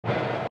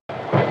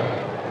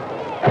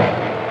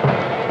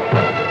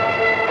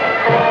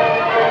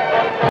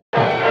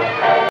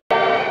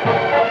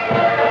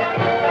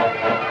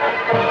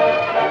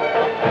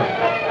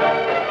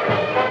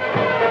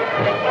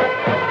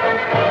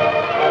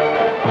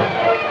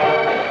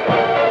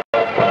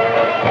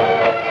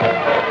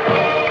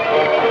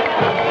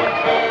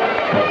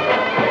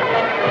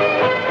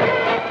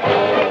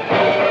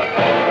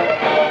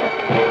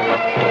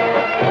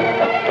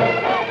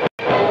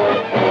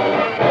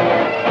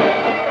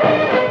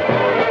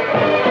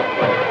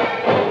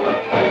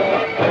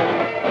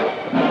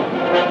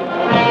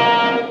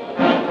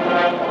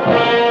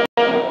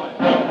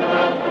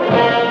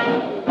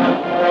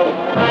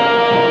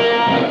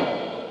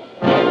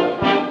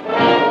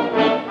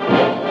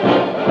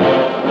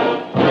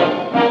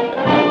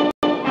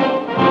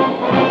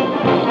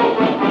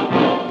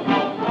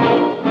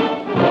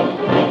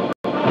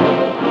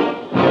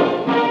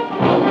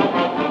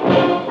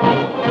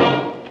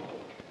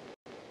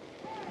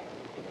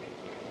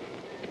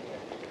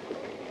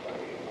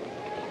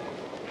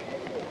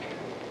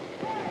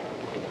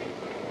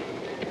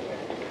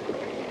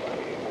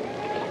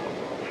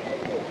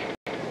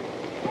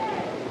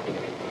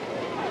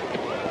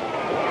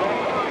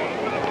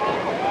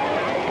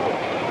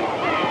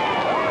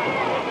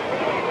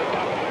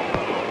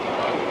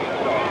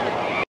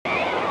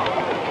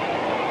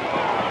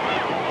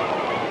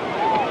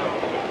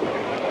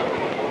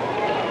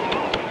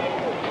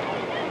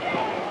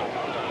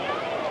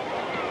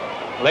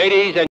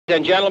Ladies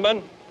and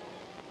gentlemen,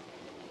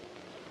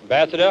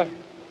 Ambassador,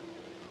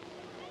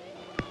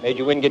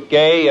 Major Wingate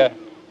Gay,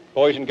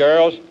 boys and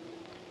girls,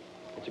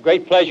 it's a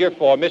great pleasure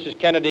for Mrs.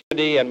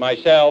 Kennedy and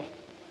myself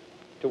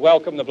to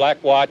welcome the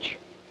Black Watch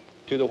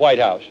to the White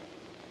House.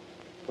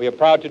 We are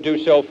proud to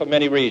do so for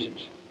many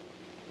reasons.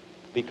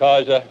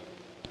 Because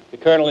the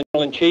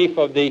Colonel-in-Chief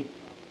of the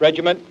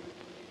regiment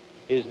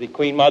is the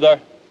Queen Mother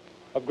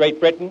of Great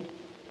Britain,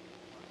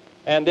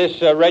 and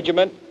this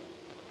regiment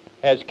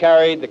has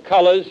carried the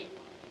colors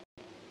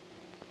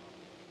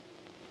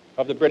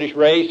of the British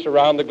race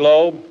around the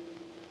globe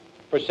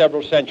for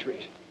several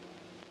centuries,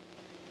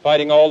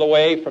 fighting all the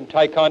way from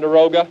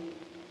Ticonderoga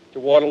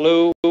to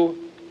Waterloo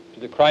to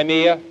the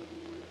Crimea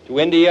to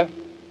India,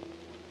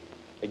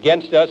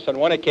 against us on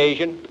one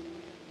occasion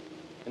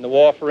in the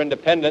War for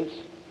Independence,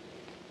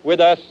 with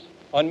us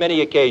on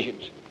many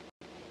occasions,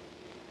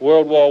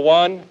 World War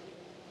I,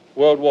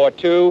 World War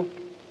II,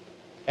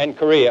 and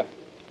Korea.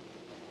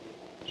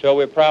 So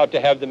we're proud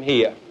to have them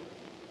here.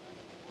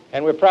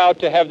 And we're proud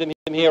to have them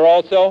here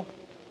also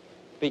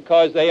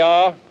because they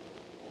are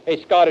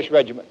a Scottish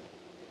regiment.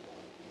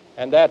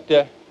 And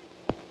that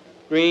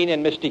green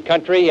and misty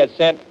country has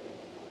sent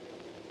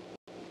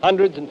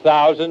hundreds and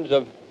thousands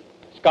of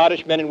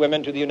Scottish men and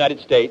women to the United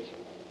States,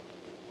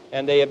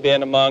 and they have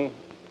been among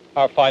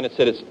our finest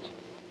citizens.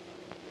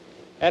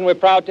 And we're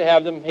proud to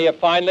have them here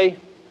finally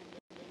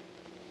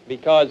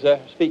because,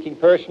 speaking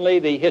personally,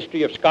 the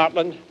history of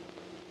Scotland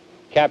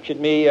captured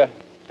me at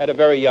a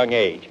very young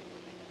age.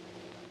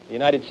 The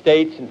United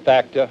States, in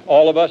fact,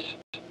 all of us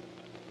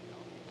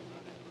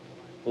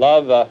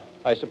love,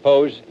 I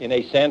suppose, in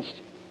a sense,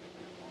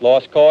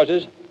 lost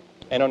causes,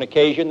 and on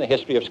occasion the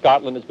history of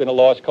Scotland has been a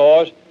lost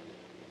cause,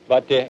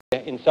 but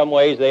in some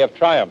ways they have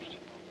triumphed,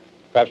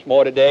 perhaps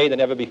more today than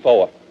ever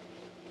before.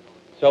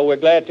 So we're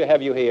glad to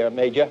have you here,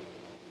 Major,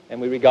 and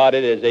we regard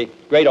it as a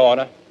great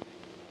honor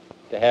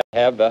to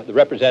have the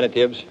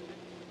representatives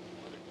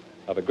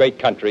of a great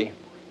country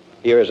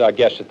here as our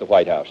guests at the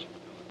White House.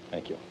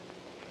 Thank you.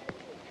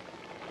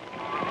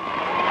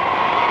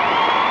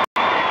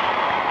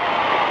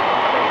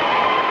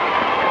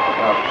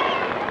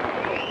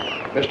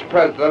 Mr.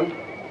 President,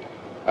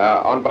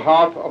 on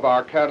behalf of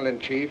our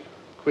Colonel-in-Chief,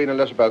 Queen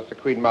Elizabeth, the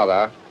Queen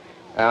Mother,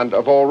 and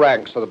of all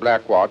ranks of the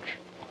Black Watch,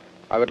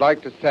 I would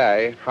like to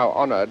say how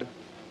honored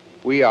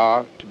we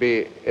are to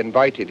be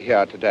invited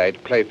here today to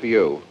play for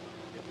you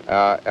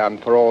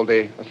and for all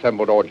the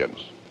assembled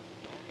audience.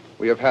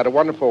 We have had a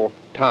wonderful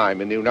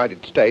time in the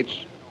United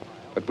States,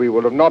 but we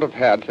would not have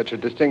had such a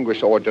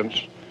distinguished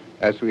audience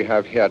as we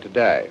have here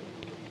today.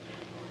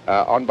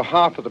 On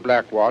behalf of the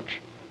Black Watch,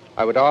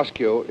 I would ask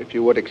you if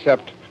you would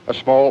accept a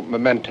small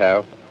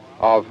memento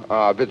of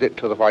our visit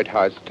to the White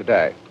House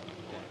today.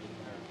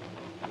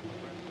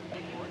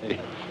 It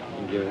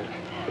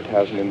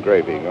has an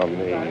engraving on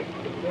the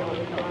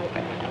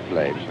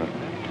blades.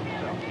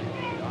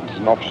 It's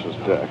an officer's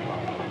dirk.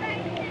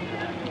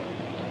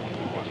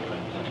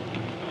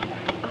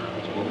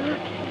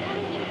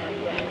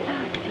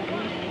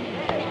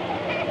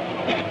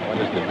 What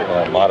is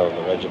the motto of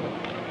the regiment?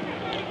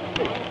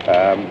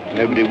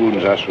 Nobody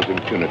wounds us with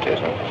impunity. I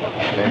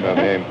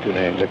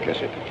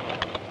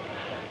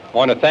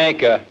want to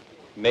thank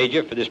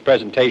Major for this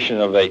presentation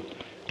of a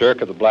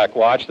dirk of the Black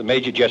Watch. The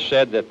Major just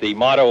said that the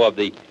motto of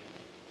the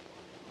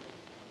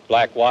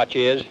Black Watch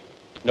is,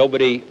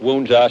 nobody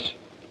wounds us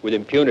with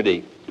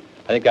impunity.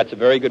 I think that's a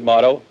very good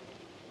motto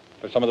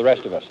for some of the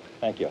rest of us.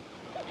 Thank you.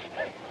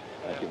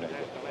 Thank you, Major.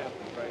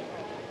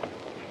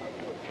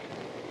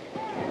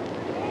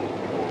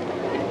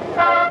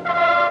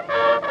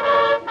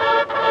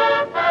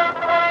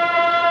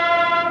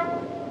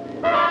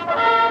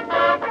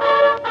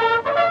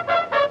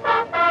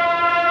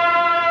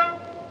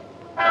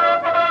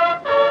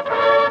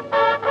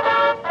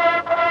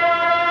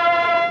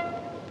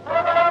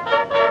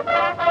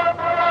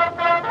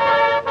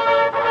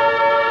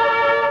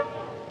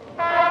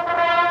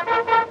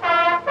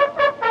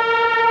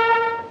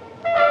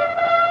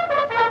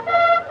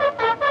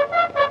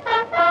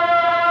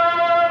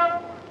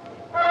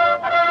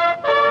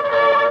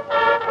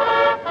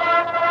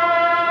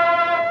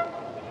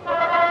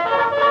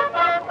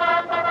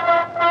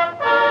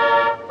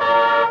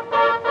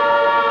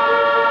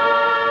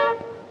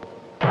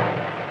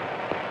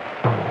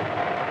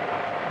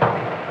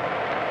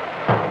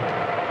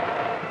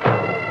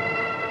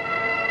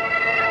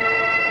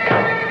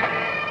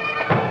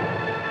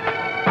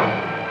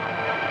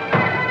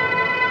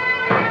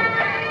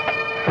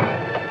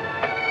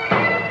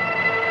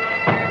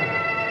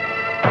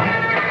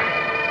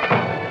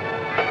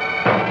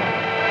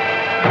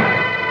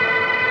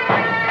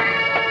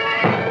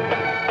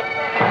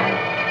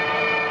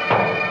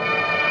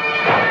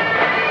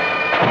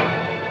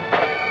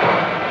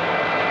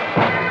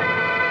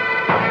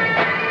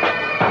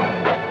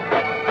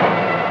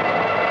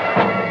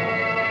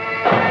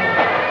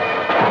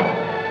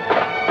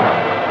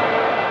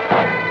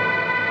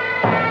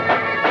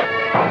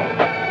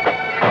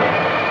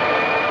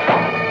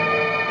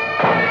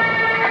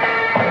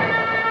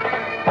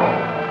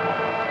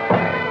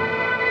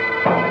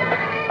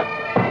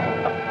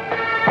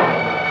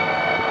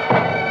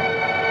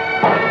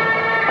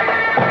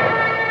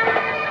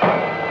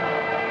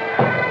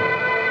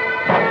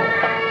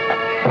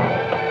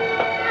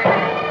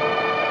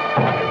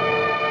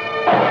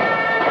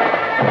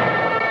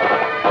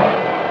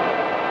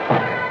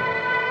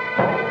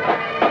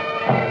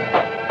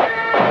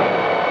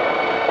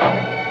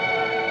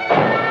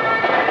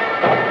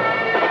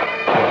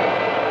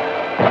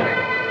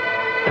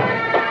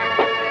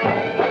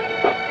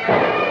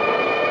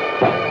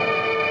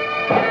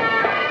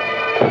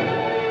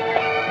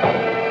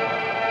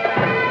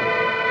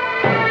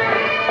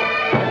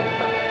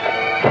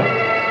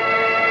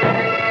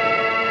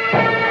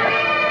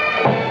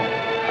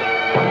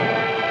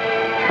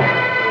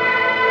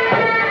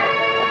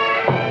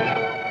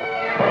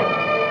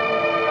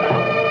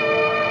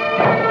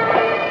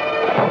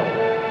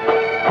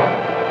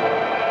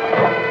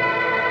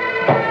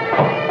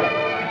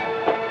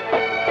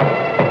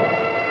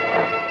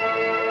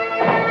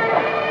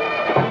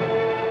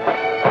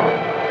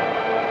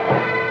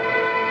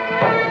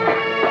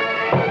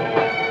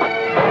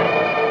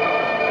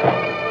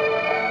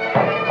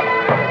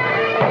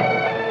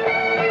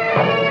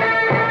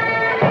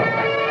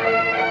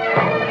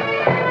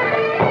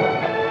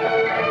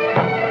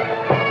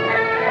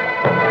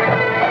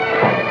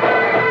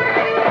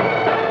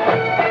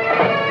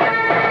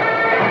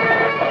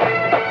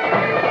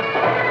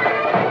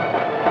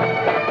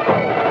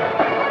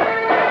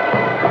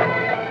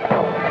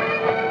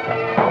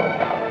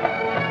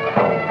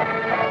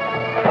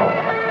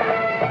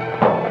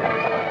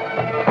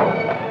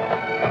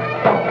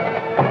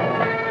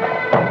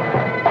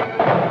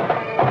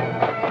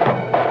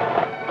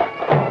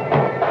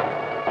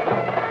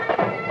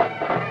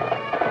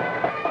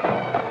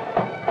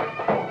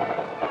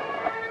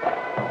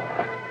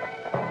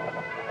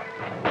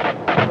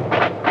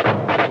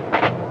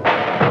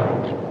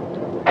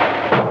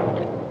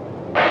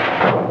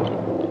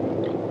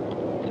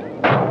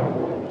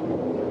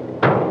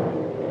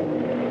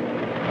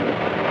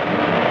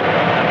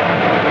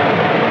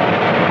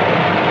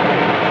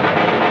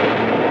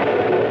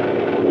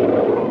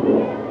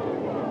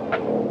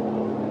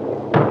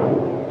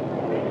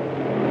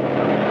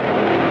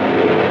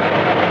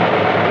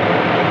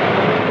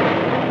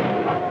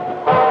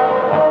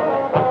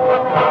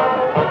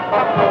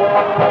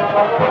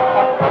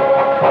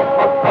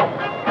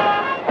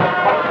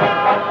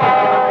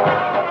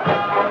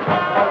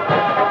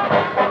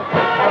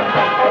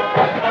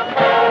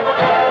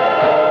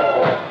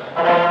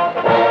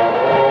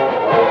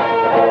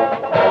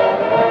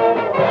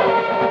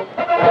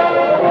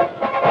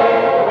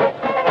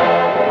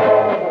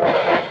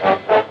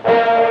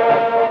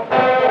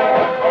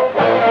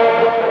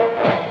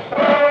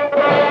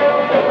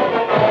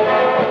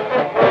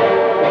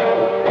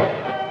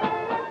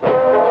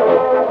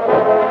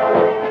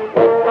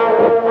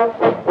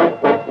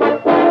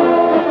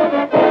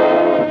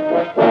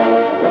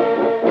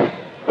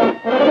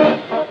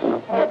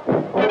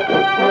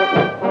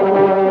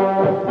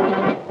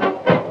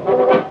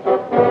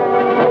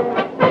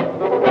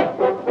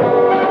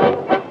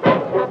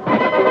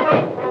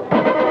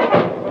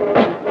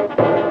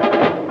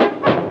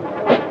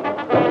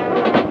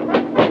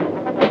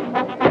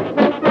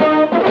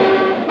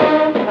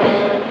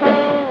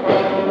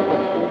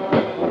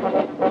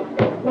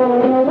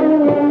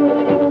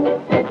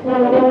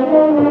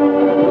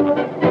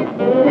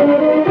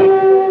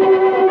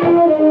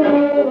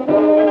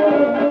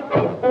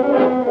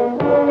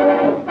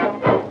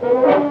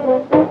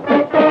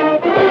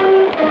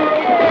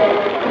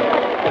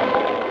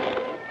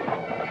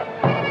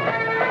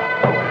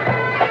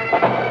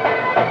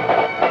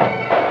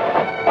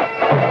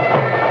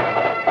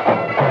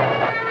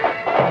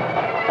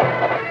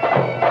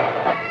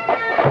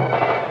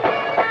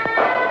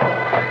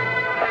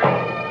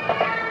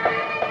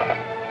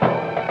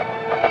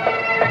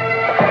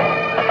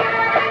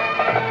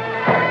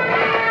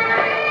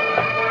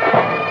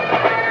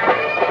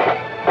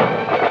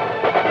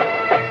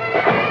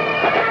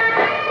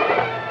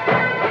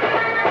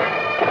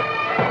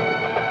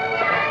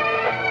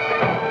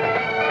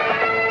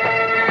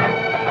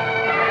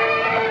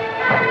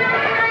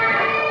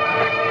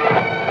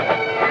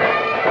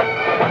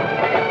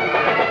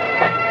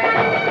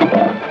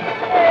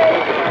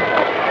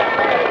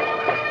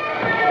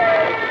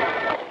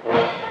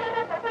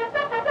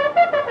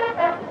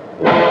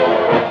 you.